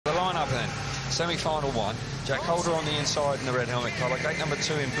Semi-final 1, Jack Holder on the inside in the red helmet colour. Gate number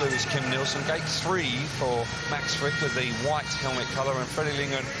 2 in blue is Kim Nielsen. Gate 3 for Max Frick with the white helmet colour, and Freddie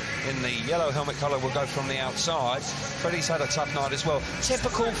Lindgren in the yellow helmet colour will go from the outside. Freddie's had a tough night as well.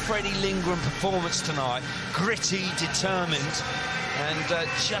 Typical Freddie Lindgren performance tonight. Gritty, determined, and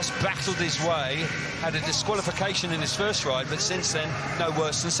just battled his way. Had a disqualification in his first ride, but since then, no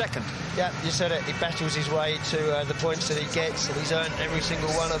worse than second. Yeah, you said it. He battles his way to the points that he gets, and he's earned every single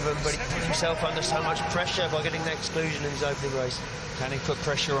one of them, but he put himself under so much pressure by getting that exclusion in his opening race. Can he put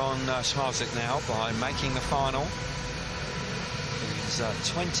pressure on Smarslik now by making the final? He's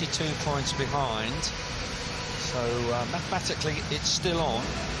 22 points behind, so mathematically it's still on.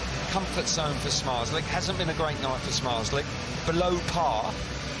 Comfort zone for Smarslik. Hasn't been a great night for Smarslik. Below par,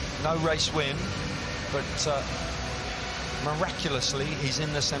 no race win, but miraculously he's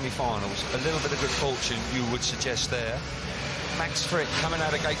in the semi-finals. A little bit of good fortune, you would suggest there. Max Frick coming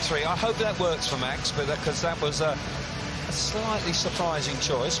out of gate 3. I hope that works for Max, but because that was a slightly surprising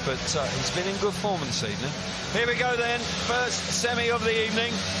choice, but he's been in good form this evening. Here we go then, first semi of the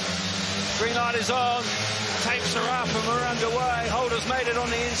evening. Green light is on. Tapes are up and we're underway. Holder's made it on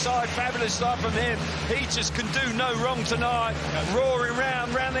the inside. Fabulous start from him. He just can do no wrong tonight. Roaring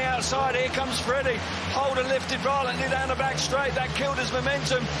round the outside. Here comes Freddie. Holder lifted violently down the back straight. That killed his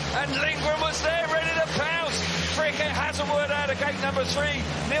momentum. And Lindgren was there, ready to pounce. Frick has a word out of gate number 3.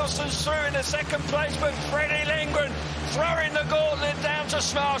 Nielsen's through in the second place, but Freddie Lindgren throwing the gauntlet down to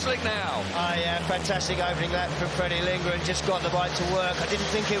Smarslik now. Oh, yeah, fantastic opening lap from Freddie Lindgren. Just got the bike to work. I didn't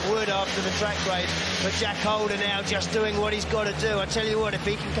think it would after the track grade, but Jack Holder now just doing what he's got to do. I tell you what, if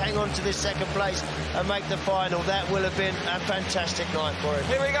he can hang on to this second place and make the final, that will have been a fantastic night for him.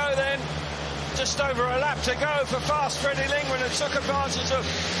 Here we go then. Just over a lap to go for fast Freddie Lindgren, and took advantage of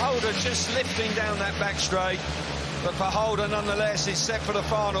Holder just lifting down that back straight. But for Holder, nonetheless, he's set for the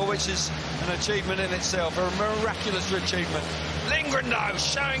final, which is an achievement in itself, a miraculous achievement. Lindgren, though,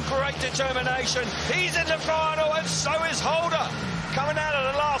 showing great determination. He's in the final, and so is Holder. Coming out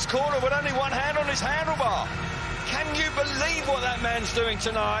of the last corner with only one hand on his handlebar. Can you believe what that man's doing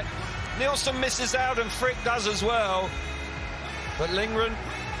tonight? Nielsen misses out, and Frick does as well. But Lindgren,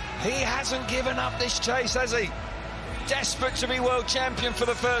 he hasn't given up this chase, has he? Desperate to be world champion for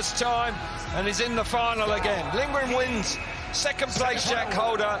the first time, and he's in the final again. Lindgren wins. Second place, Jack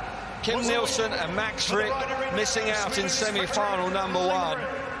Holder, Kim Nielsen and Max Frick missing out in semi-final number 1.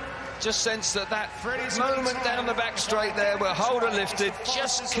 Just sensed that moment down the back straight there where Holder lifted,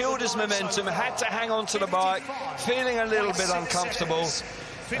 just killed his momentum, had to hang on to the bike, feeling a little bit uncomfortable,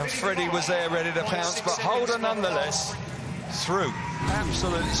 and Freddie was there ready to pounce, but Holder nonetheless through.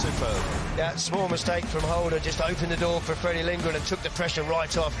 Absolutely superb. Yeah, small mistake from Holder, just opened the door for Freddie Lindgren and took the pressure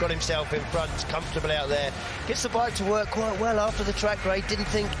right off, got himself in front, comfortable out there. Gets the bike to work quite well after the track grade. Didn't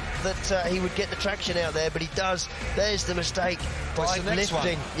think that he would get the traction out there, but he does. There's the mistake. Bike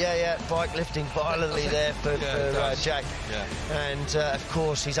lifting. Yeah, bike lifting violently there for Jack. Yeah. And, of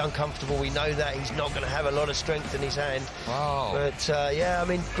course, he's uncomfortable. We know that. He's not going to have a lot of strength in his hand. Wow. But, yeah, I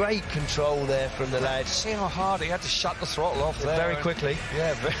mean, great control there from the lad. See how hard he had to shut the throttle off there. Very quickly.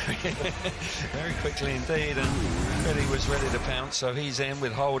 Yeah, very quickly indeed, and Freddie was ready to pounce, so he's in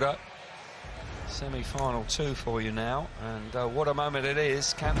with Holder. Semi-final 2 for you now, and what a moment it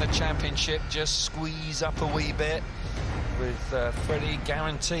is. Can the championship just squeeze up a wee bit with Freddie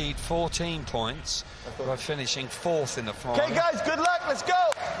guaranteed 14 points by finishing 4th in the final. Okay, guys, good luck. Let's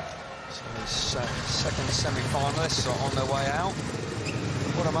go. So his second semi-finalists are on their way out.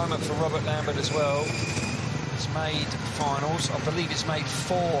 What a moment for Robert Lambert as well. He's made finals. I believe he's made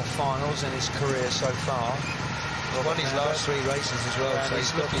 4 finals in his career so far. Well, won his last 3 races as well, and so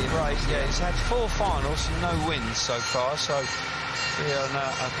he's looking great. Yeah, he's had 4 finals, no wins so far, so an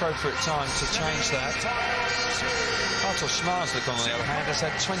appropriate time to change that. Artur Smarslik, on the other hand, has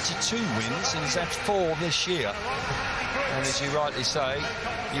had 22 wins and he's had 4 this year. And as you rightly say,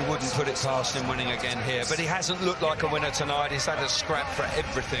 you wouldn't put it past him winning again here. But he hasn't looked like a winner tonight. He's had a scrap for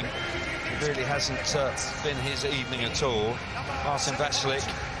everything. It really hasn't been his evening at all. Martin Vasilik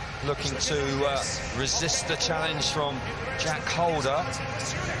looking to resist the challenge from Jack Holder.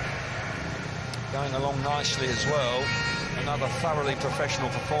 Going along nicely as well. Another thoroughly professional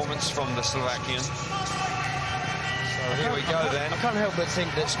performance from the Slovakian. So here we go then. I can't help but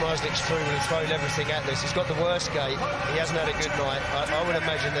think that Smarslik's crew will have thrown everything at this. He's got the worst gate. He hasn't had a good night. I would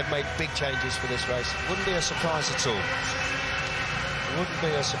imagine they've made big changes for this race. Wouldn't be a surprise at all. Wouldn't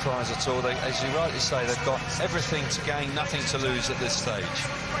be a surprise at all. As you rightly say, they've got everything to gain, nothing to lose at this stage.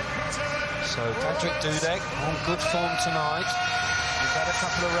 So Patrick Dudek on good form tonight. He's had a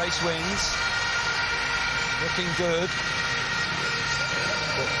couple of race wins. Looking good.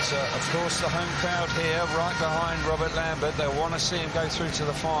 But of course, the home crowd here, right behind Robert Lambert. They'll want to see him go through to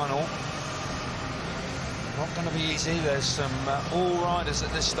the final. Not going to be easy. There's some all riders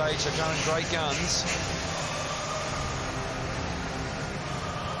at this stage are going great guns.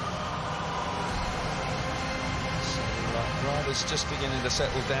 Riders just beginning to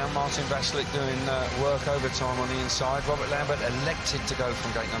settle down. Martin Vashlik doing work overtime on the inside. Robert Lambert elected to go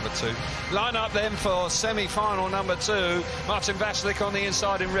from gate number 2. Line up then for semi-final number 2. Martin Vashlik on the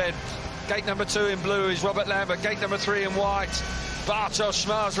inside in red. Gate number 2 in blue is Robert Lambert. Gate number 3 in white, Bartosz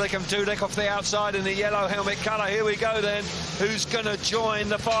Zmarzlik and Dudek off the outside in the yellow helmet colour. Here we go then. Who's going to join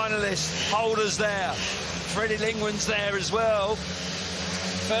the finalists? Holder's there. Freddie Lingwen's there as well.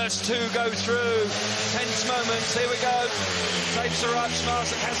 First 2 go through. Tense moments. Here we go. Tapes are up.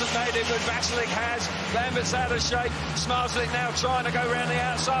 Zmarzlik hasn't made it, but Vashlik has. Lambert's out of shape. Zmarzlik now trying to go around the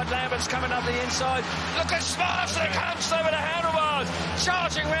outside. Lambert's coming up the inside. Look at Zmarzlik. Hunched over the handlebars.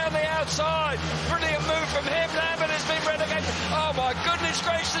 Charging round the outside. Brilliant move from him. Lambert has been relegated. Oh my goodness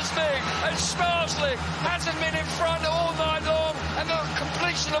gracious me. And Zmarzlik hasn't been in front all night long. And the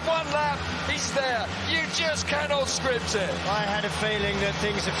completion of 1 lap, he's there. You just cannot script it. I had a feeling that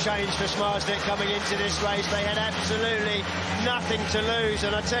things have changed for Zmarzlik coming into this race. They had absolutely nothing to lose,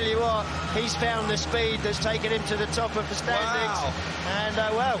 and I tell you what, he's found the speed that's taken him to the top of the standings. Wow. And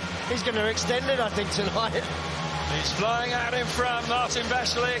well, he's going to extend it, I think, tonight. He's flying out in front. Martin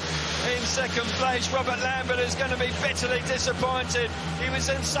Vashlik in second place. Robert Lambert is going to be bitterly disappointed. He was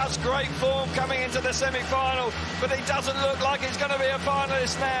in such great form coming into the semi-final, but he doesn't look like he's going to be a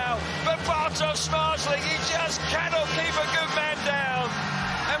finalist now. But Bartosz Zmarzlik, he just cannot keep a good man down.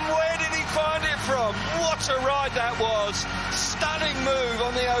 And where did he find it from? What a ride that was. Stunning move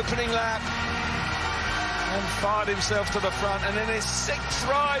on the opening lap. And fired himself to the front, and in his 6th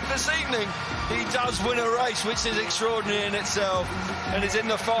ride this evening he does win a race, which is extraordinary in itself, and is in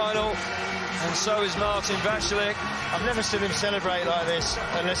the final, and so is Martin Vashlik. I've never seen him celebrate like this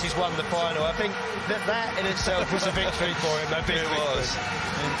unless he's won the final. I think that in itself was a victory for him. It was.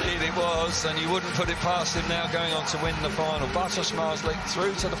 Indeed it was, and you wouldn't put it past him now going on to win the final. Bartosz Zmarzlik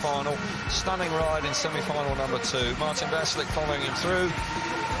through to the final. Stunning ride in semi-final number 2. Martin Vashlik following him through.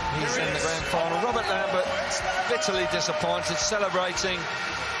 He's in the grand final. Robert Lambert bitterly disappointed, celebrating.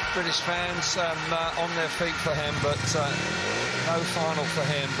 British fans on their feet for him, but no final for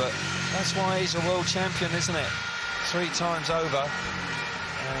him. But that's why he's a world champion, isn't it? 3 times over,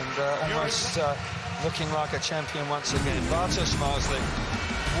 and almost looking like a champion once again. Bartosz Zmarzlik,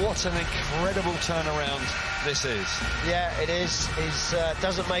 what an incredible turnaround this is. Yeah, it is. He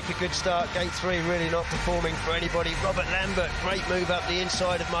doesn't make a good start. Gate 3 really not performing for anybody. Robert Lambert, great move up the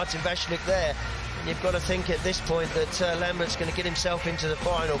inside of Martin Vashlik there. And you've got to think at this point that Lambert's going to get himself into the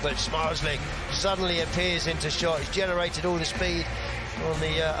final, but Zmarzlik suddenly appears into shot. He's generated all the speed on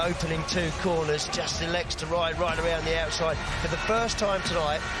the opening 2 corners, just elects to ride right around the outside. For the first time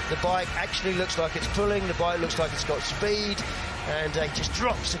tonight, the bike actually looks like it's pulling, the bike looks like it's got speed, and he just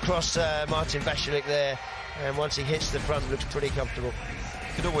drops across Martin Vashlik there, and once he hits the front, looks pretty comfortable.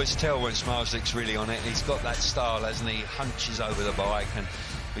 You can always tell when Zmarzlik's really on it. He's got that style, hasn't he? Hunches over the bike, and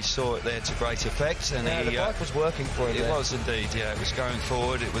we saw it there to great effect. And the bike was working for him. It was indeed, yeah. It was going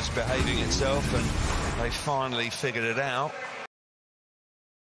forward, it was behaving itself, and they finally figured it out.